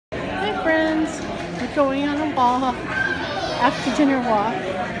going on a walk, after dinner walk.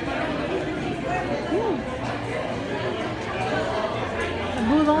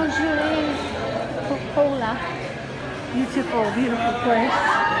 Boulangerie Coca-Cola. Beautiful, beautiful place.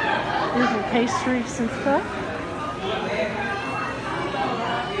 Beautiful pastries and stuff.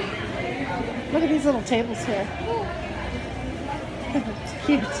 Look at these little tables here. It's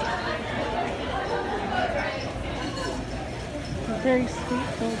cute. A very sweet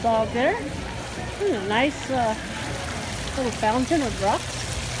little dog there. A nice little fountain of rocks.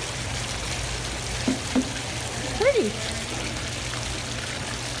 Pretty.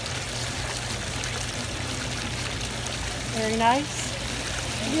 Very nice.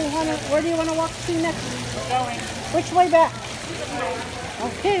 Where do you want to walk to next? We're going. Which way back?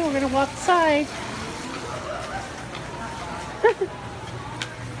 Okay, we're going to walk side.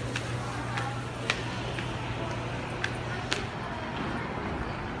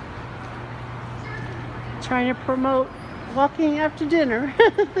 Trying to promote walking after dinner.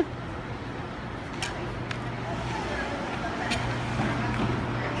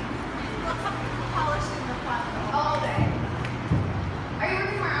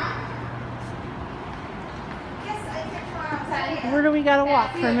 Where do we gotta walk,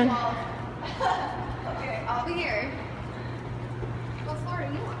 Herman? Okay, I'll be here. What floor are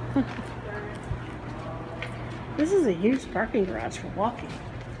you on? This is a huge parking garage for walking.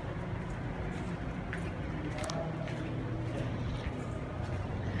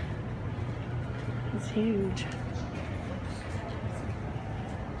 It's huge.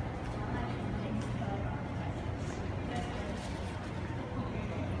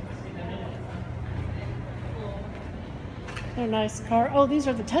 A nice car. Oh, these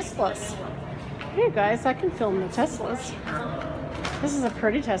are the Teslas. Here, guys, I can film the Teslas. This is a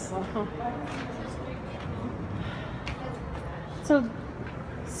pretty Tesla, huh?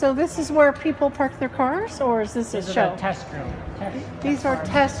 So this is where people park their cars, or is this a show? Test room. These are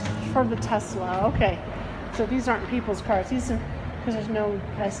tests for the Tesla. Okay, so these aren't people's cars. These are because there's no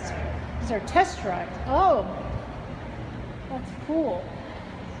test. These are test drives. Oh, that's cool.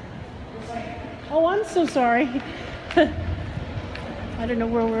 Oh, I'm so sorry. I don't know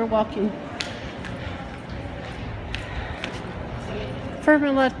where we're walking.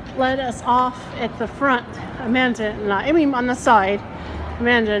 Furman let us off at the front, Amanda and I mean on the side,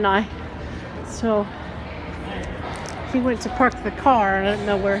 Amanda and I. So he went to park the car, and I don't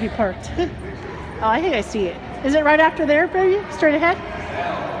know where he parked. Oh, I think I see it. Is it right after there, baby? Straight ahead?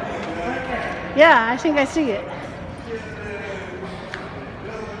 Yeah, I think I see it.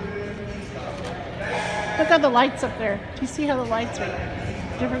 Look at the lights up there. Do you see how the lights are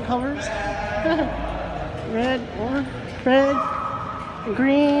different colors? Red, orange, red,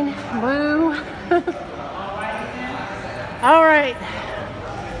 green, blue. All right.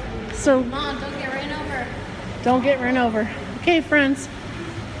 So, Mom, don't get ran over. don't get run over. Okay, friends.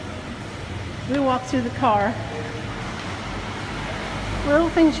 We walk through the car. Little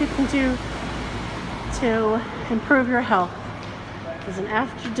things you can do to improve your health is an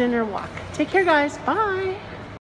after dinner walk. Take care, guys. Bye.